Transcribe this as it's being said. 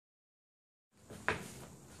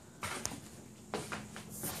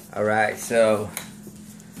Alright, so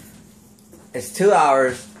it's 2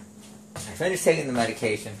 hours. I finished taking the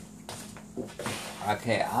medication.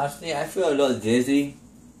 Okay, honestly, I feel a little dizzy,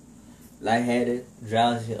 lightheaded,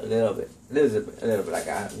 drowsy a little bit. Like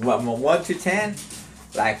a 1 to 10,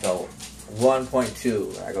 like a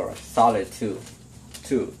 1.2, like a solid 2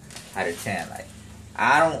 out of 10. Like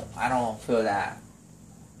I don't feel that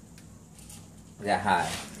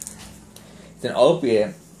high. It's an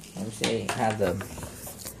opiate. Let me see. I have the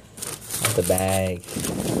bag.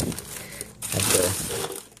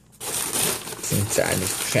 It's inside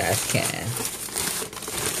this trash can.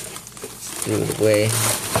 Just threw it away.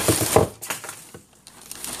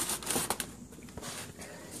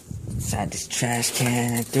 Inside this trash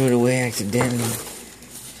can. I threw it away accidentally.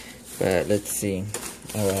 But let's see.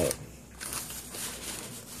 Alright.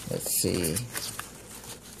 Let's see.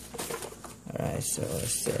 Alright, so it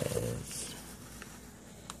says,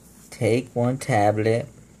 take 1 tablet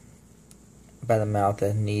by the mouth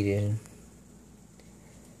as needed.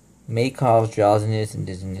 May cause drowsiness and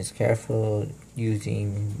dizziness. Careful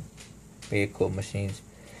using vehicle machines.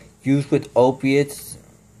 Used with opiates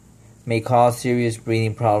may cause serious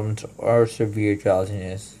breathing problems or severe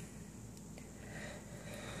drowsiness.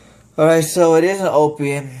 Alright, so it is an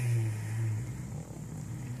opiate.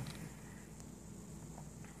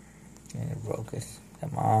 And it broke us.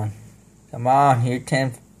 Come on. Come on. Here,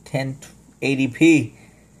 1080p.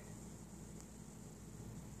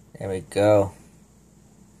 There we go.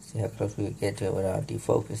 See how close we can get to it without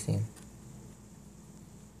defocusing.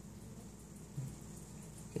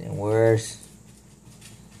 Getting worse.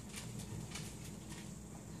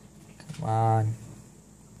 Come on.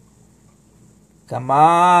 Come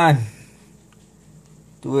on.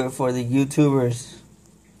 Do it for the YouTubers.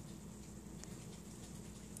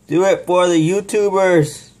 Do it for the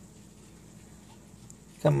YouTubers.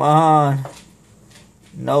 Come on.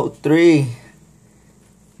 Note 3.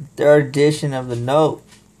 3rd edition of the Note.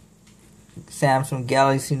 Samsung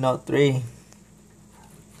Galaxy Note 3.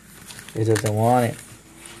 It doesn't want it.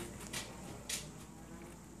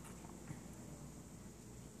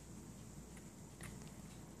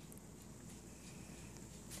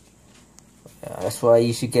 That's why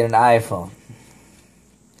you should get an iPhone.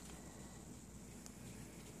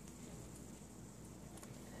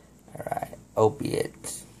 Alright,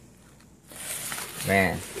 opiates.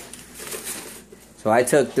 Man. So I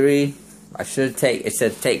took 3. I should take, it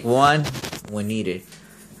said take 1 when needed.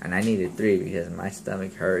 And I needed 3 because my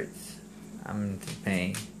stomach hurts. I'm in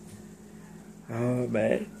pain. Oh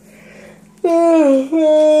man.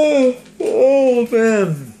 Oh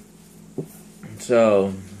man.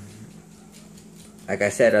 So, like I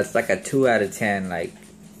said, it's like a 2 out of 10, like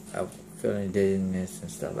of feeling dizziness and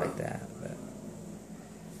stuff like that. But,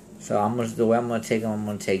 so the way I'm gonna take them, I'm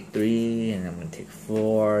gonna take 3, and then I'm gonna take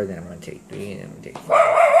 4, then I'm gonna take 3, and then I'm gonna take 5.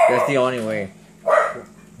 That's the only way.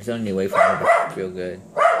 It's the only way for me to feel good.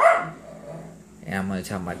 And I'm gonna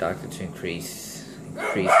tell my doctor to increase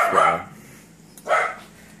the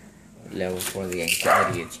level for the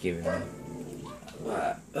anxiety it's giving me.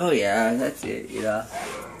 But, oh yeah, that's it, you know.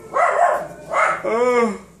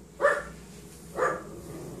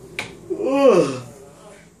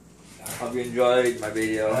 Hope you enjoyed my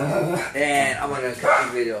video, and I'm gonna cut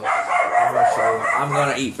the video. I'm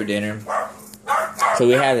gonna eat for dinner. So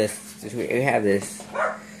we have this. We have this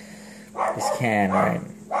can, right?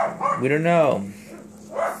 We don't know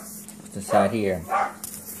what's inside here.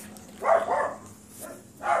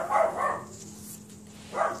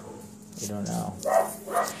 We don't know.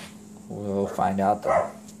 We'll find out though.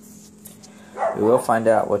 We will find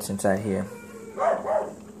out what's inside here.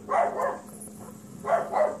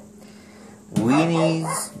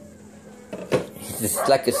 Weenies. It's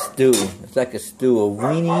like a stew. It's like a stew of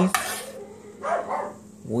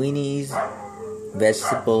weenies,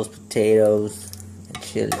 vegetables, potatoes, and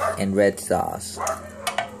chili, and red sauce.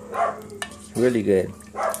 It's really good.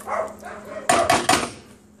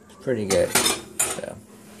 It's pretty good. So.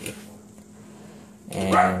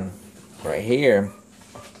 And right here,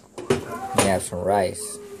 we have some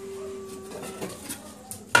rice.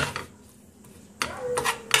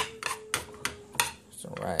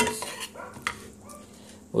 Some rice.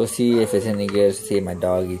 We'll see if it's any good. See if my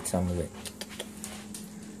dog eats some of it.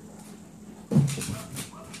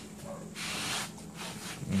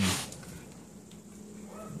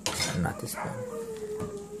 Not this one.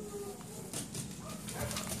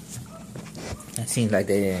 It seems like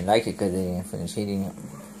they didn't like it because they didn't finish eating it.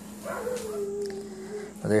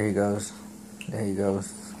 Well, there he goes. There he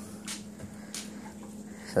goes.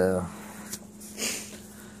 So,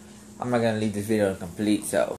 I'm not going to leave this video complete, so